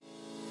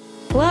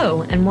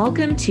Hello, and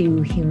welcome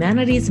to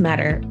Humanities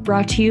Matter,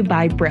 brought to you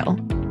by Brill.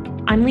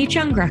 I'm Lee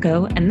Chung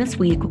Greco, and this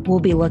week we'll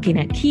be looking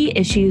at key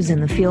issues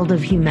in the field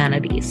of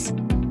humanities.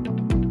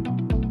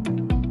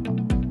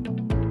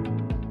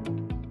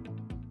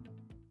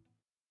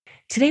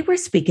 Today we're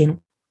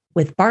speaking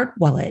with Bart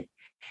Willett.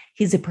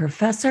 He's a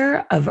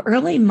professor of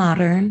early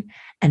modern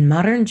and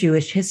modern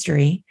Jewish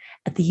history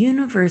at the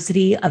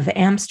University of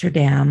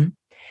Amsterdam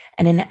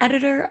and an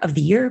editor of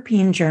the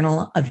European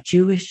Journal of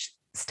Jewish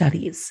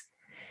Studies.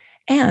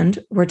 And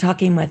we're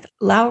talking with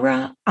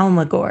Laura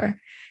Almagor.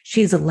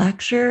 She's a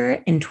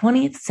lecturer in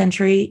 20th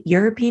century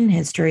European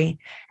history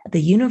at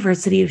the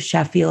University of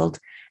Sheffield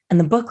and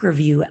the book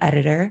review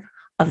editor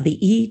of the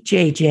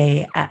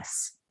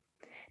EJJS.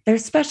 Their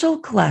special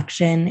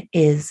collection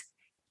is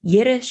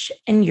Yiddish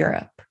in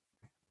Europe.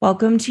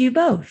 Welcome to you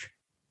both.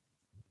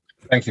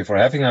 Thank you for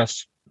having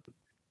us.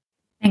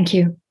 Thank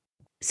you.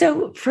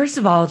 So first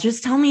of all,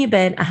 just tell me a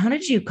bit, how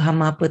did you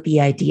come up with the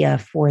idea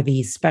for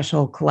these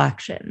special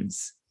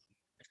collections?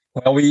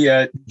 Well, we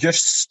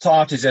just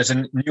started as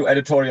a new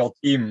editorial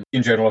team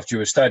in Journal of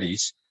Jewish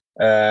Studies.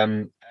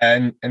 And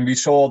we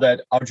saw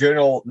that our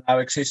journal now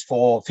exists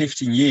for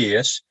 15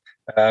 years.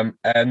 And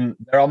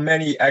there are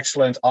many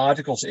excellent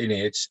articles in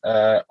it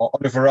on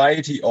a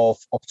variety of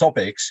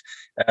topics.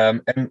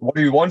 And what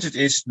we wanted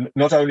is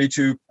not only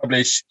to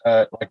publish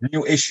like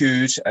new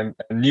issues and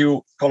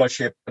new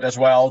scholarship, but as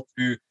well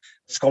to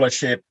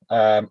scholarship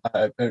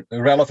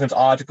relevant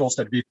articles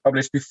that we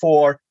published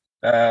before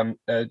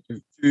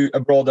to a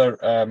broader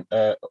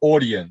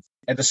audience.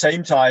 At the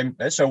same time,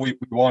 so we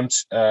want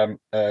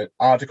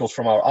articles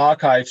from our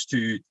archives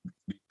to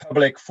be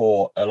public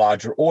for a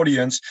larger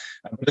audience,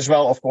 but as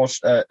well, of course,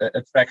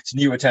 attract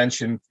new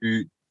attention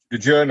to the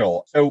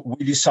journal. So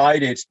we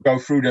decided to go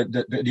through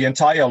the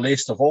entire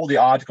list of all the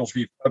articles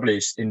we've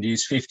published in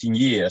these 15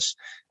 years,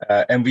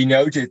 and we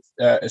noted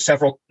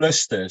several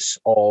clusters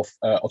of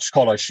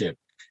scholarship.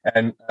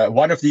 And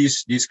one of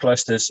these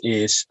clusters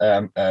is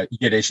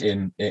Yiddish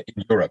in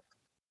Europe.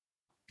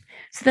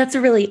 So that's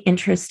a really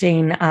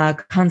interesting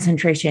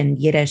concentration,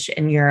 Yiddish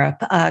in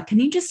Europe. Can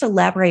you just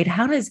elaborate,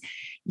 how does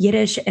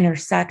Yiddish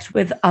intersect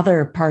with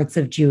other parts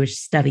of Jewish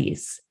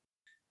studies?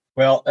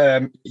 Well,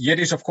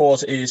 Yiddish, of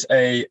course, is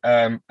a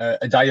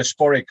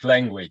diasporic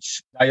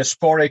language.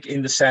 Diasporic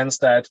in the sense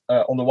that,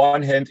 on the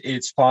one hand,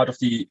 it's part of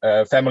the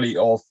family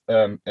of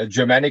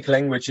Germanic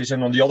languages,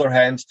 and on the other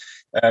hand,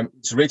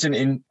 it's written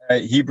in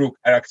Hebrew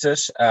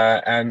characters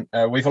and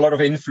with a lot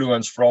of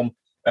influence from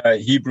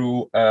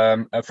Hebrew,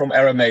 from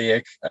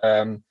Aramaic,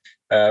 and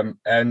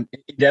in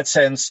that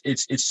sense,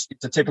 it's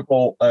a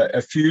typical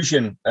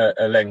fusion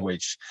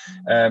language.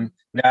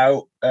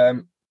 Now.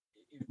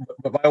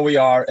 While we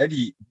are at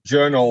the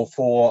Journal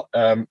for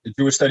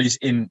Jewish Studies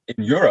in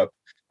Europe,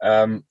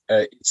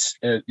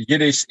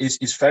 Yiddish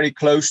is very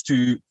close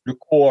to the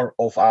core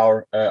of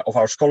our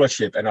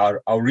scholarship and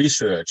our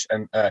research,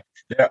 and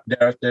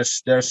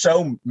there's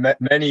so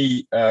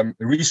many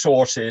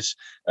resources,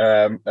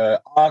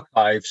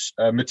 archives,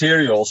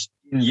 materials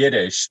in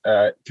Yiddish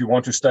if you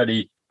want to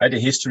study the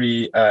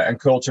history and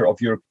culture of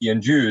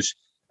European Jews.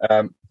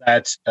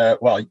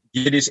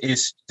 Yiddish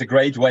is the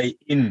great way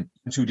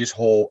into this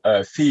whole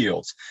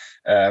field.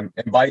 And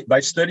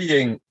by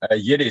studying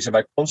Yiddish and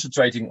by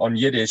concentrating on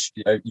Yiddish,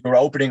 you're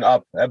opening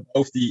up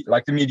both the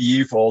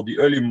medieval, the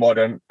early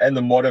modern, and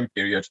the modern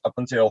period up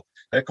until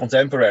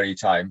contemporary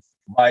time.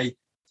 By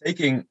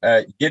taking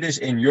Yiddish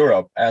in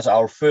Europe as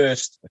our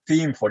first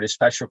theme for this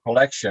special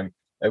collection,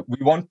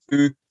 we want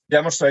to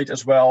demonstrate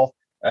as well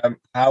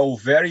how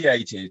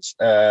variated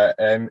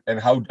and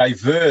how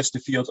diverse the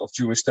field of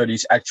Jewish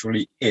studies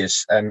actually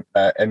is, and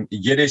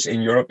Yiddish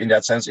in Europe, in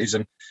that sense, is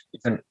an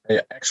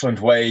excellent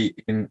way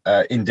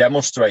in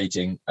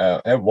demonstrating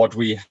what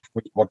we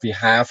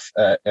have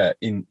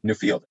in the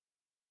field.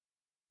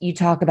 You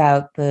talk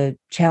about the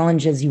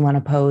challenges you want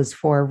to pose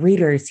for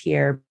readers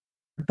here,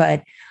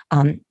 but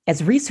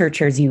as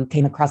researchers, you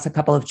came across a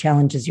couple of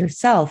challenges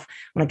yourself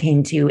when it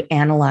came to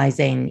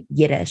analyzing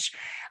Yiddish.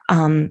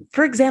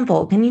 For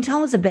example, can you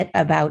tell us a bit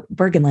about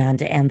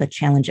Burgenland and the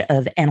challenge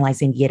of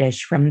analyzing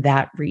Yiddish from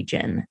that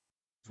region?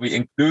 We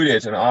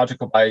included an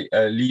article by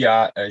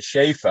Leah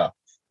Schaefer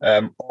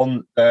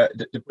on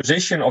the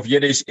position of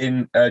Yiddish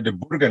in the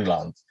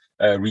Burgenland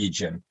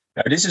region.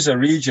 Now, this is a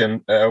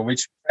region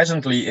which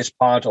presently is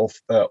part of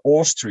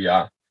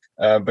Austria,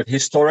 but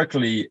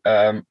historically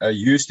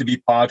used to be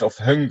part of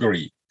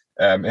Hungary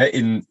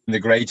in the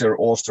greater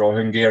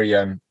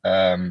Austro-Hungarian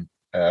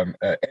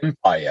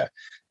empire.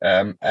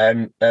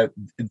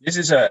 This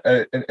is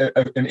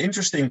an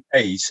interesting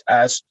case,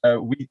 as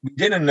we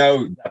didn't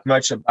know that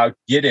much about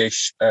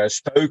Yiddish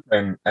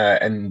spoken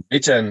and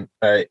written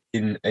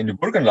in the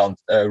Burgenland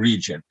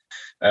region.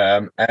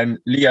 And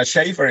Leah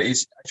Schaefer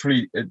is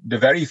actually the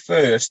very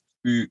first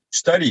to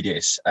study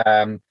this.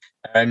 And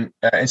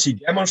she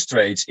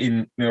demonstrates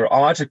in her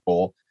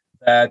article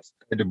that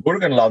the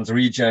Burgenland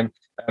region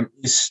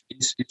is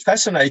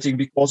fascinating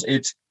because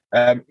it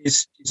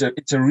it's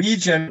a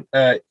region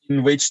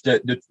in which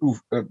the two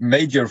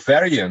major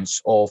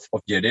variants of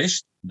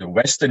Yiddish, the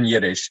Western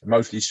Yiddish,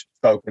 mostly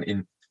spoken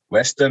in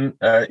Western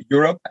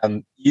Europe,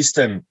 and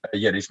Eastern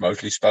Yiddish,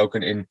 mostly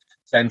spoken in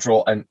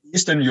Central and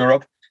Eastern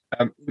Europe,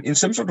 in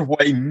some sort of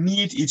way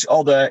meet each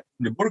other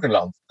in the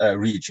Burgenland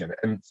region.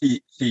 And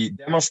she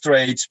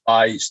demonstrates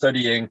by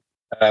studying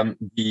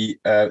the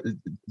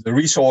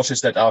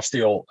resources that are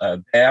still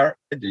there.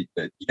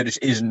 Yiddish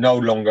is no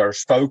longer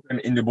spoken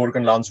in the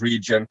Burgenland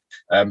region,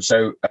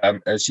 so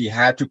she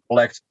had to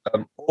collect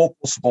all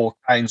possible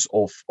kinds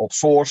of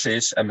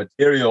sources and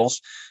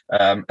materials,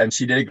 and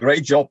she did a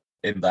great job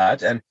in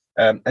that. And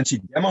she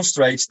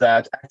demonstrates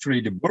that actually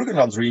the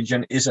Burgenland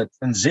region is a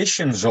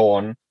transition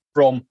zone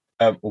from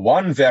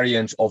one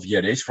variant of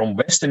Yiddish, from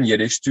Western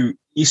Yiddish to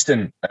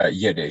Eastern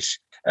Yiddish.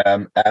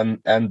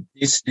 And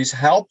this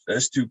helped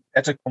us to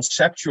better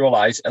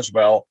conceptualize as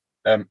well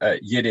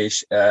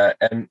Yiddish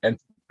and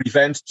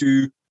prevent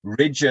two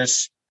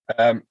ridges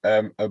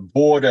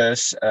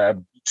borders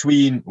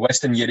between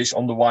Western Yiddish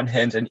on the one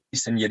hand and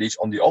Eastern Yiddish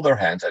on the other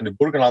hand. And the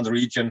Burgenland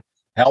region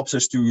helps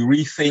us to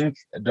rethink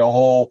the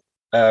whole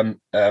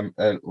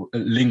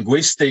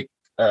linguistic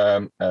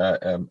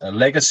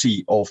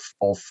legacy of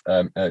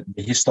the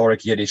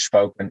historic Yiddish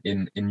spoken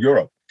in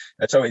Europe.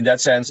 And so, in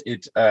that sense,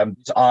 this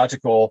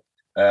article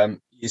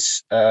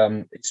is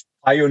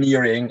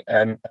pioneering,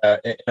 and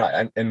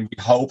we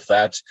hope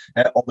that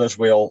others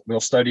will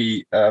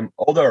study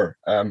other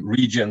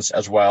regions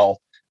as well,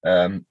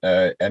 and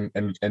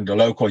the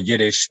local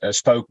Yiddish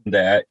spoken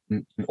there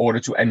in order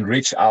to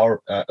enrich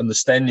our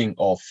understanding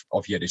of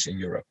Yiddish in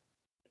Europe.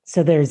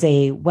 So there's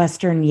a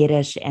Western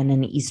Yiddish and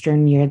an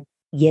Eastern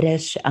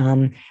Yiddish.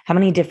 How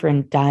many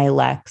different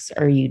dialects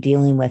are you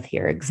dealing with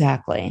here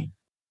exactly?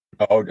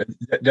 Oh,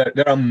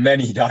 there are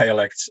many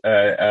dialects.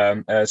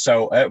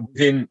 So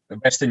within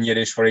Western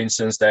Yiddish, for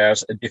instance,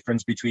 there's a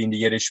difference between the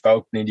Yiddish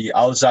spoken in the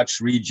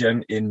Alsace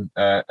region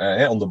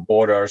on the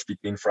borders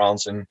between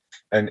France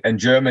and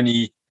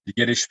Germany, the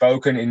Yiddish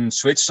spoken in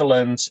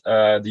Switzerland,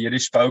 the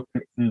Yiddish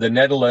spoken in the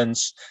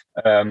Netherlands.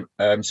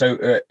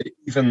 So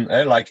even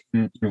like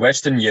in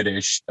Western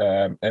Yiddish,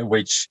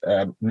 which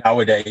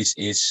nowadays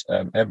is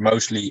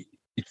mostly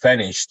it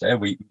vanished.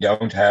 We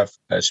don't have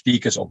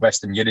speakers of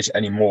Western Yiddish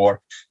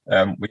anymore.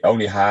 We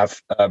only have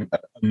a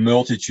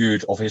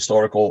multitude of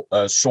historical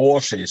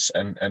sources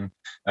and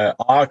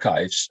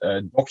archives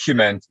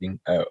documenting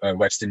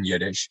Western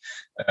Yiddish.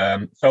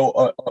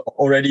 So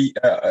already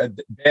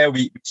there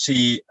we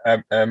see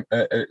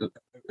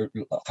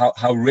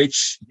how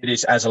rich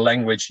Yiddish as a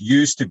language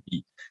used to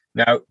be.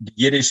 Now, the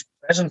Yiddish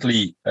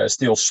presently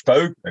still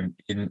spoken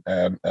in,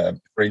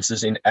 for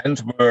instance, in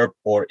Antwerp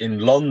or in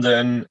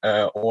London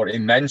or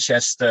in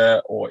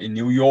Manchester or in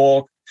New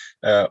York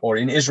or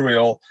in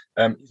Israel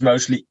is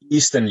mostly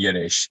Eastern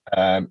Yiddish,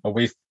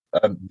 with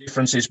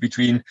differences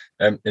between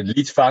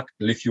Litvak,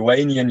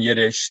 Lithuanian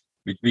Yiddish,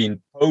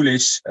 between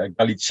Polish,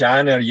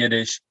 Galicianer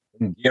Yiddish,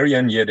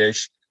 Hungarian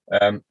Yiddish.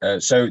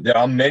 So there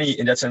are many,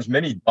 in that sense,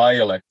 many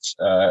dialects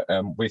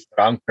with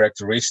their own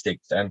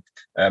characteristics. And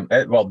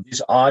well,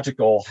 this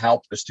article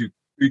helped us to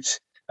put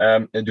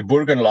the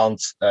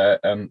Burgenland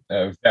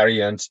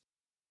variant.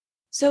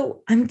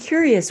 So I'm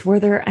curious, were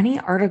there any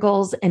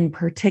articles in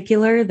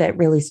particular that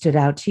really stood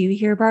out to you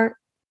here, Bart?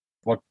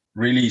 What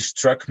really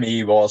struck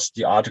me was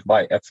the article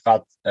by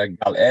Efrat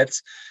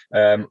Galet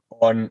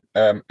on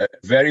a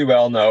very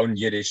well-known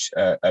Yiddish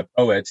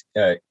poet,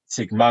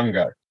 Itzik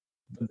Manger.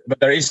 But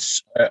there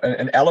is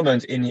an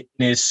element in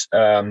his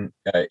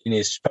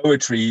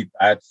poetry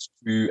that,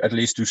 at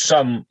least to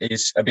some,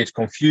 is a bit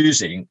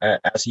confusing,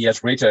 as he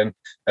has written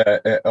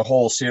a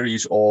whole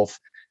series of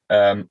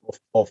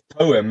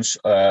poems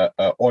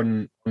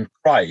on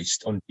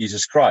Christ, on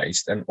Jesus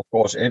Christ, and of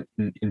course in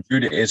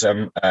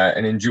Judaism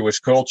and in Jewish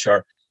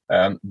culture,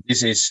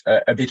 this is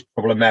a bit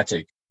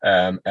problematic.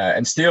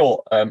 And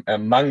still,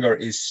 Manger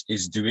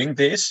is doing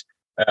this.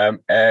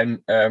 And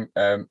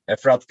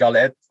Efrat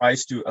Galet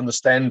tries to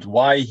understand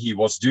why he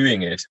was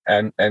doing it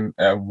and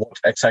what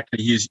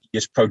exactly he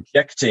is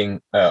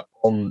projecting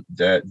on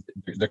the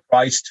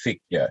Christ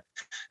figure,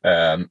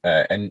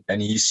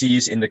 and he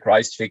sees in the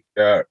Christ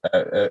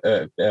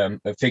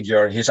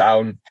figure his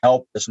own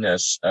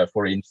helplessness,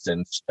 for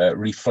instance,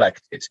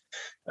 reflected.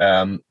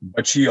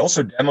 But she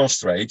also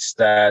demonstrates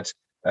that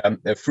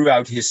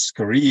throughout his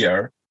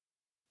career,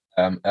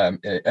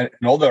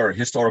 another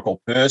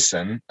historical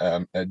person,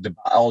 the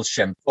Baal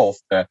Shem Tov,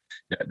 the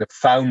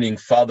founding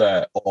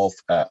father of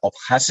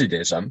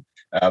Hasidism,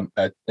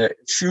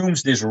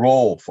 assumes this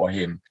role for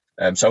him.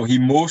 So he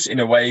moves in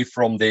a way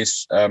from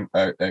this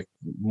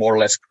more or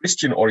less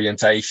Christian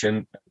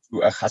orientation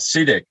to a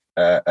Hasidic,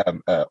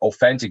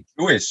 authentic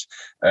Jewish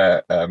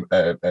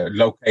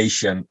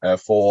location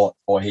for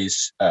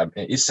his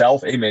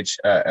self-image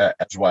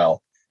as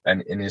well,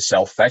 and in his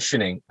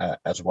self-fashioning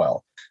as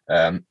well.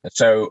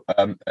 So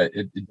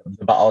the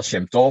Baal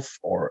Shem Tov,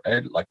 or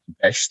like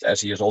Besht,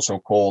 as he is also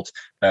called,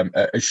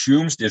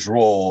 assumes this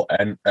role,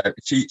 and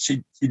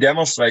she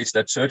demonstrates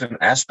that certain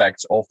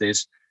aspects of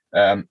this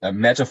a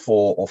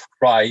metaphor of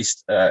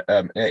Christ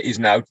is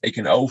now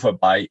taken over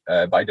by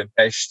the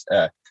Pest,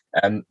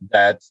 and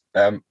that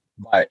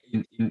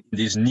in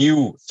this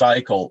new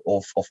cycle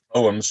of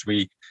poems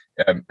we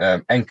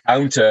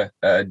encounter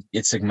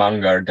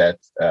Itsekmangar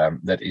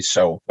that is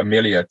so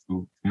familiar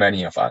to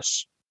many of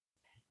us.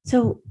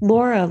 So,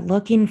 Laura,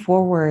 looking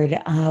forward,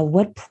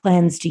 what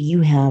plans do you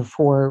have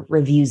for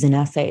reviews and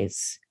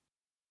essays?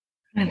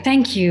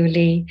 Thank you,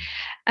 Lee.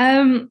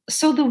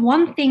 So the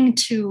one thing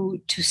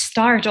to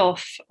start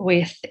off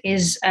with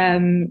is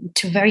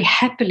to very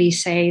happily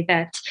say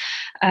that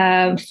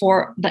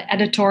for the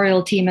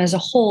editorial team as a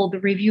whole,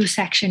 the review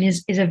section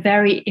is a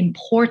very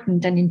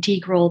important and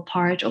integral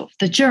part of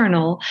the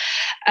journal.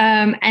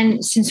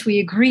 And since we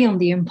agree on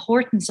the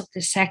importance of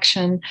this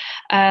section,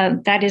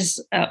 that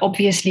is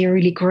obviously a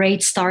really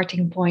great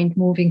starting point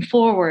moving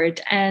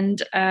forward.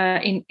 And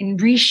in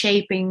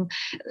reshaping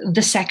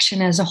the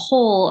section as a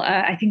whole,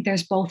 I think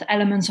there's both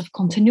elements of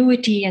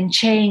continuity and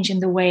change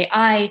in the way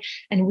I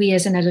and we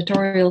as an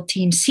editorial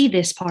team see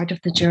this part of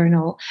the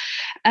journal.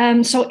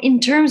 So in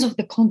terms of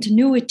the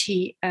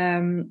continuity,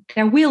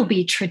 there will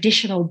be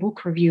traditional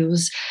book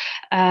reviews,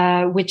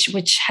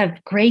 which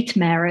have great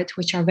merit,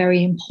 which are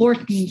very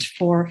important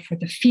for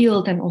the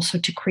field, and also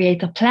to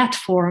create a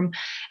platform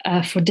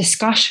for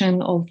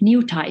discussion of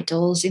new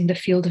titles in the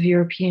field of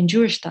European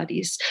Jewish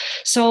studies.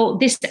 So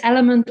this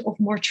element of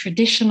more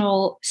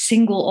traditional,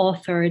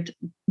 single-authored,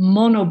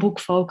 mono-book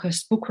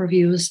focused book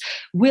reviews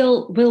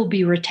will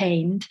be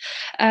retained.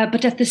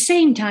 But at the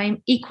same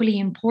time, equally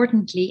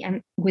importantly,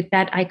 and with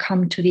that I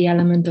come to the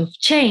element of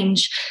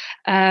change,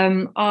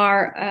 is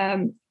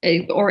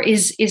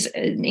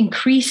an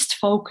increased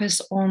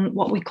focus on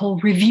what we call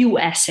review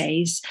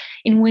essays,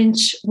 in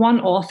which one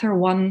author,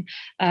 one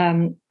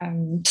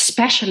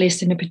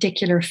specialist in a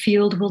particular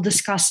field will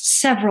discuss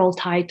several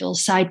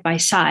titles side by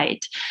side.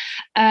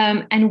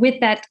 And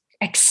with that,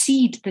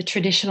 exceed the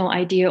traditional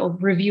idea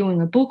of reviewing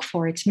a book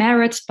for its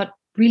merits, but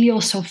really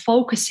also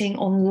focusing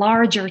on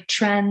larger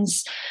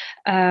trends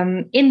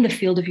in the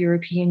field of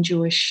European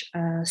Jewish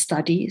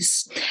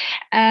studies.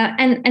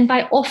 And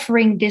by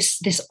offering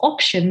this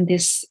option,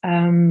 this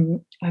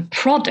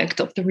product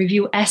of the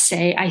review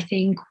essay, I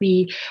think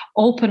we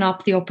open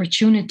up the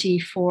opportunity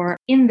for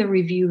in the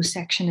review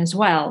section as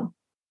well.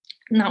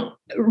 Now,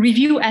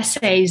 review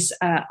essays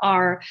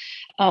are,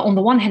 on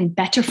the one hand,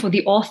 better for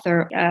the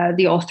author.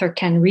 The author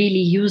can really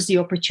use the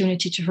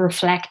opportunity to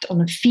reflect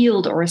on a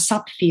field or a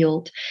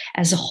subfield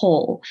as a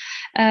whole.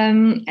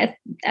 At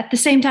the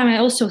same time, I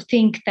also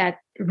think that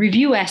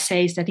review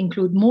essays that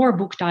include more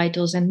book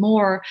titles and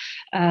more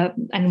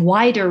and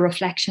wider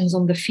reflections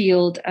on the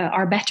field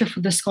are better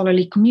for the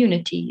scholarly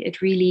community.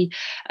 It really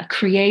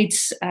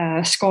creates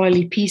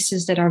scholarly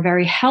pieces that are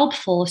very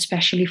helpful,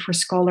 especially for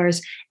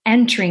scholars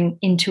entering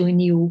into a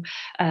new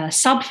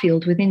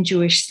subfield within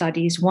Jewish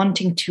studies,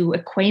 wanting to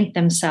acquaint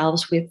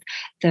themselves with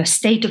the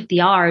state of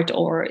the art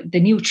or the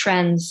new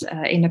trends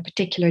in a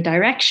particular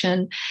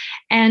direction.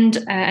 And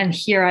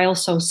here I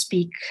also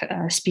speak.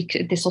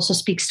 This also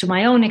speaks to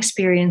my own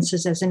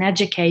experiences as an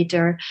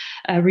educator.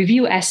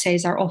 Review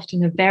essays are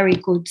often a very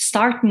good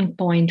starting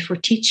point for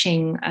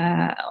teaching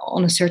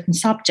on a certain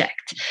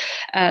subject.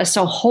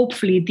 So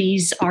hopefully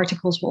these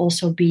articles will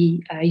also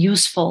be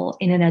useful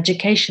in an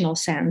educational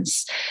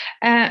sense.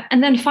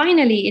 And then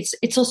finally,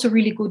 it's also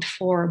really good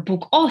for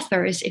book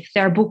authors if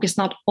their book is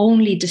not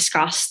only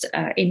discussed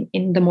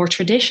in the more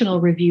traditional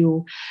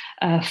review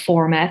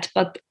format,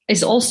 but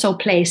is also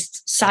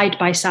placed side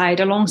by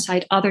side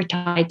alongside other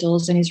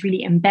titles and is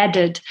really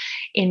embedded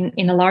in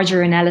a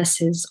larger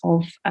analysis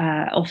of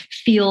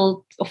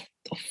fields, of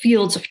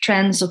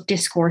trends, of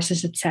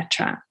discourses,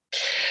 etc.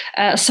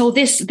 So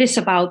this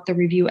about the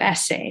review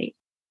essay.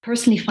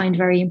 Personally find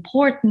very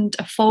important,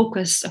 a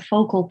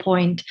focal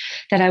point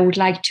that I would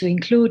like to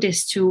include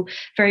is to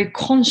very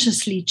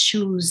consciously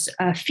choose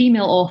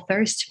female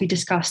authors to be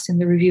discussed in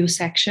the review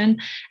section,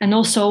 and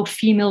also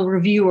female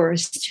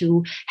reviewers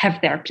to have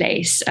their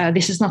place.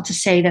 This is not to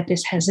say that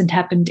this hasn't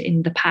happened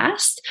in the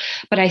past,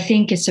 but I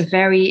think it's a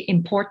very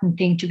important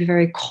thing to be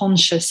very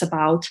conscious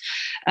about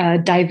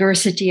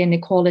diversity and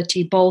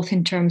equality, both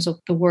in terms of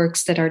the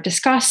works that are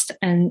discussed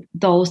and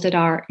those that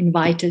are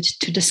invited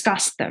to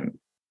discuss them.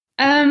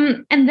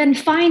 And then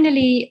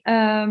finally,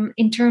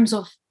 in terms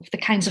of the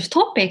kinds of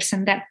topics,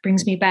 and that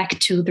brings me back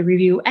to the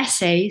review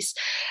essays,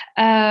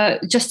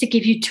 just to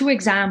give you two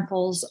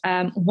examples.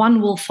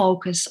 One will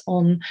focus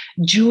on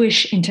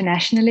Jewish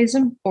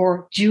internationalism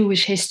or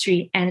Jewish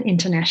history and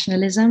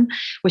internationalism,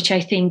 which I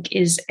think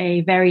is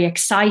a very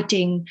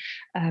exciting,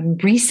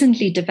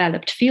 recently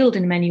developed field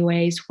in many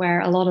ways, where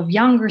a lot of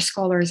younger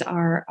scholars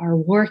are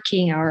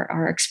working,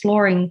 are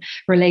exploring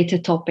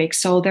related topics.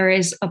 So there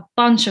is a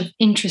bunch of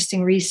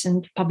interesting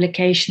recent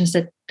publications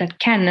that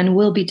can and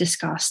will be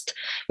discussed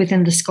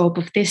within the scope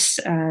of this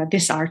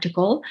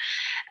article.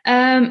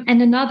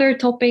 And another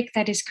topic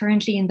that is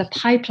currently in the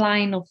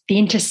pipeline of the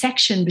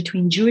intersection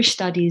between Jewish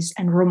studies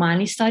and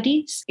Romani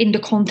studies in the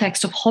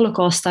context of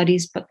Holocaust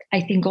studies, but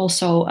I think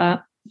also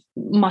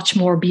much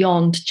more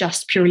beyond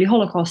just purely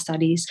Holocaust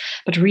studies,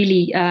 but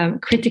really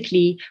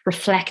critically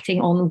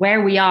reflecting on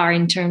where we are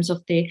in terms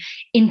of the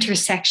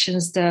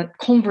intersections, the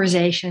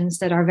conversations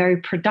that are very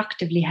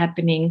productively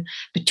happening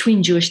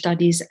between Jewish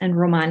studies and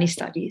Romani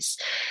studies.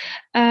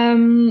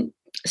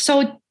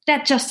 So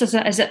that just as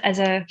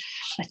a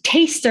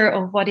taster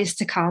of what is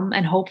to come,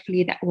 and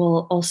hopefully that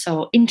will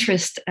also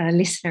interest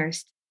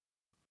listeners.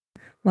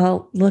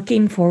 Well,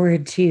 looking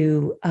forward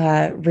to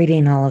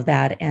reading all of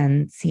that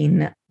and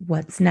seeing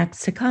what's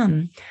next to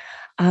come.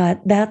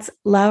 That's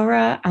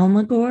Laura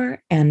Almaguer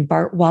and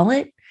Bart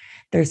Wallet.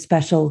 Their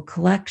special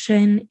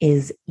collection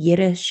is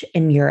Yiddish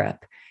in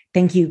Europe.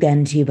 Thank you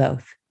again to you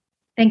both.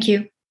 Thank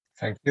you.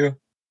 Thank you.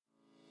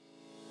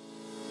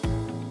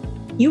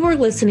 You are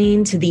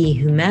listening to the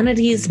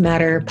Humanities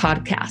Matter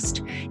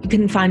podcast. You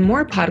can find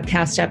more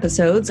podcast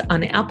episodes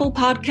on Apple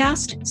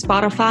Podcast,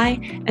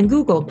 Spotify, and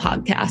Google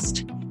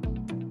Podcast.